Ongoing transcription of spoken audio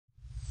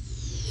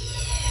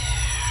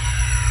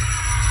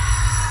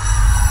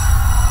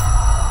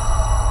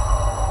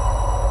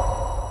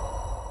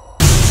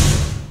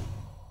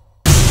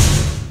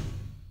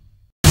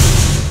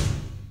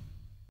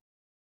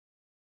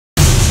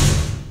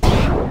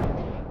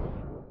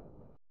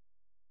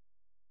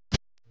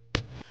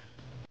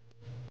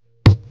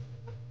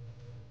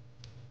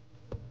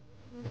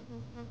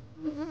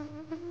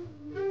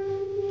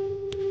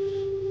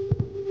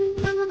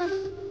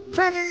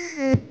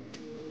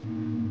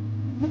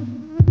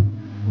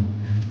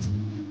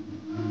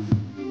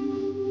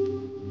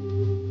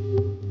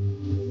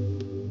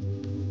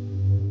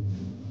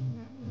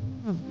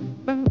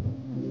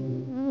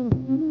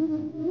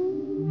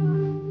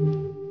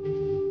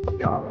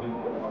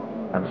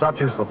And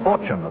such is the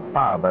fortune of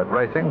powerboat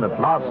racing that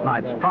last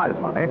night's prize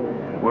money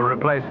will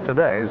replace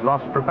today's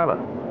lost propeller.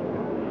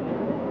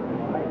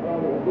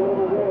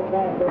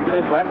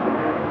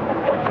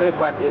 Clear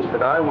flat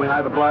yesterday, we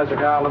know the blows a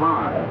goal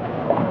tomorrow.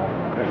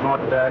 It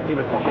might give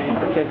us a chance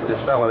to catch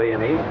this fella in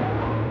here.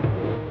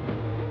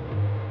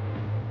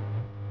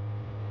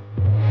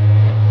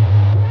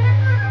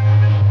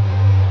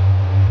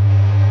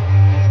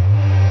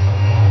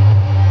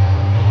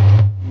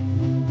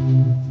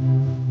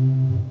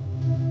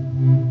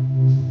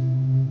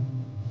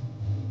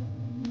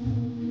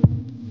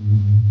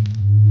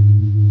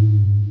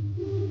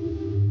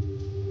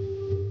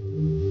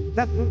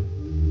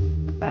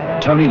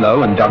 Tony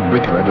Lowe and Doug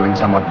Bricker are doing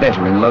somewhat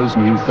better in Lowe's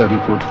new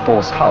 30-foot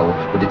force hull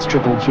with its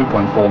triple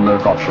 2.4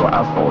 Merc offshore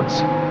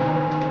outboards.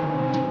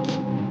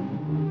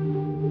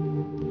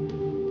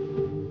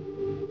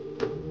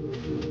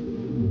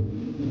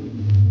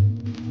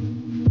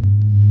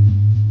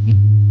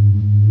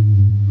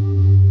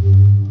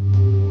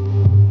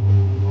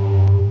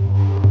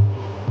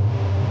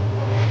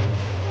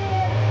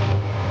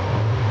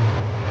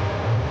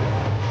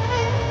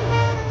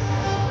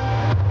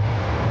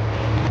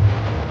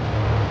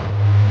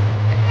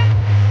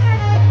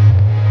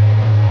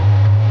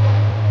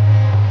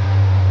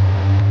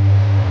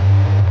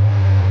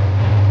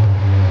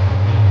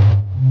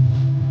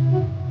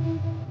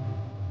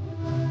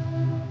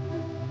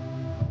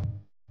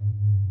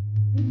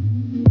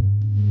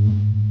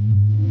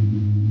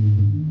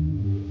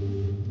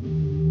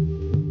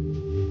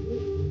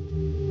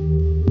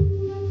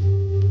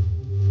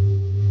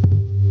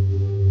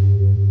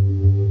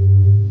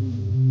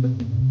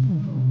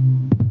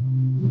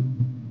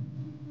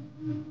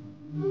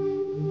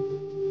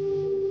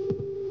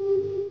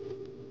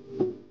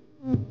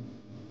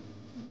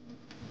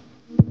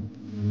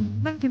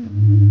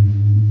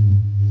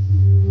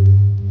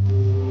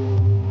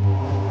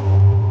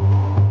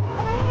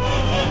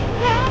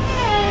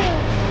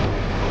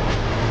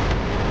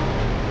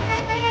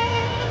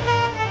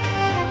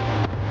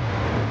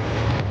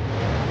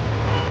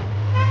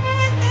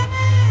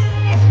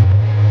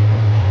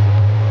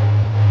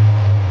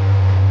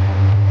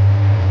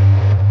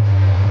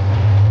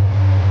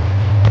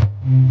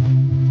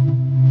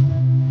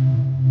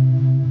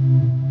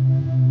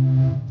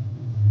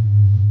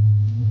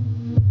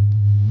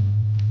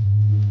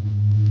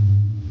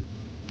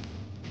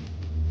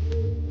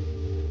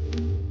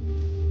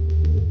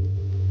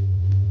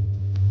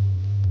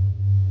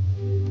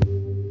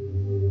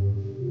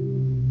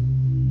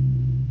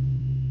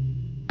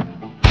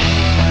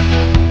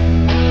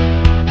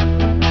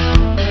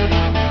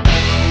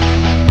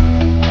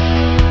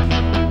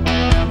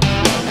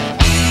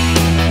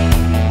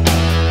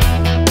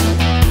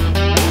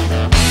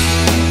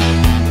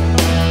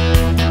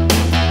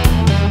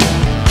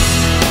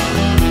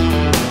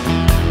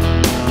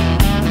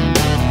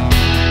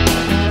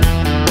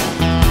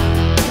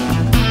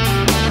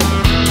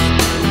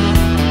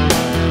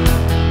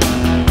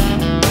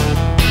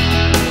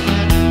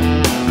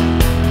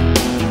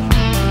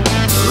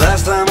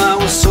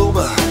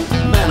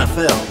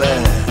 felt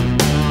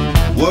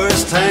bad.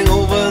 Worst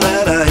hangover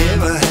that I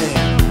ever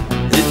had.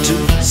 It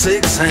took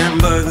 6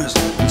 hamburgers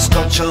and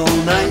scotch all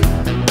night.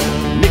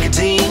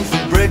 Nicotine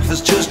for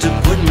breakfast just to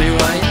put me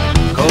right.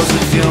 Cause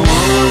if you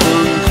wanna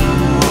run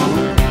cool,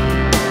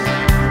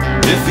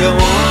 if you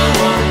wanna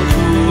run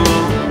cool,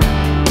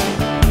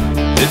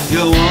 if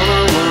you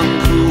wanna run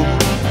cool,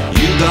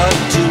 you got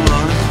to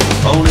run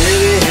on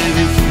heavy,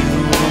 heavy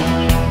fuel.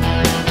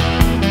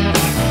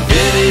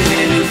 Heavy,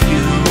 heavy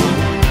fuel.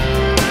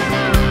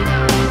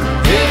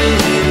 Heavy,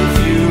 heavy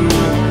fuel.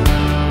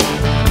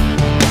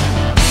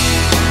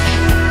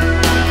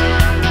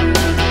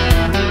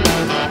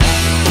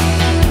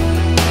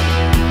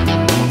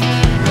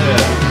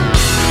 Yeah.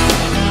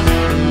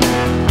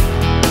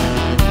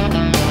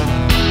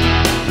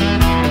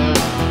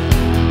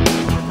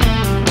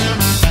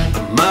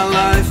 My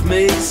life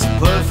makes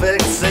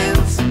perfect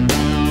sense.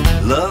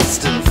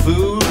 Lust and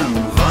food and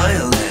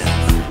violence.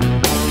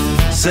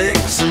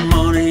 Sex and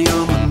money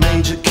are my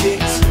major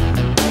kicks.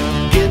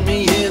 Get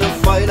me in a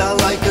fight, I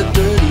like the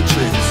dirty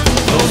tricks.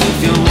 Cause if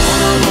you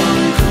wanna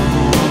run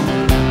cool,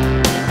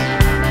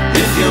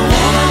 if you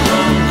wanna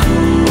run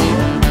cool,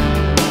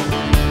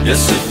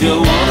 yes, if you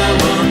wanna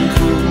run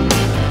cool,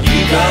 you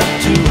got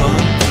to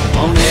run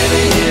on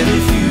heavy, heavy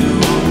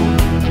fuel.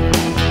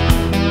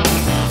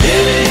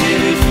 Heavy,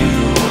 heavy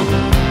fuel.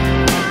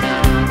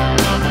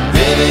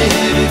 Heavy,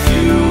 heavy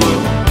fuel.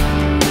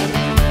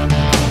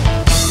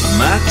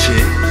 My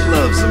chick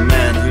loves a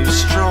man who's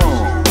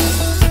strong.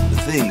 The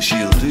things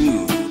she'll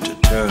do to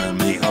turn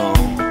me on.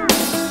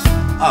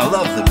 I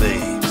love the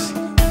babes,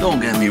 don't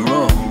get me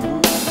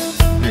wrong.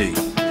 Hey,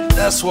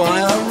 that's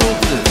why I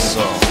wrote this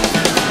song.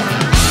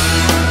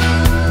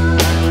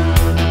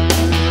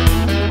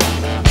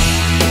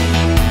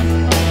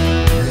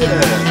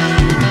 Yeah.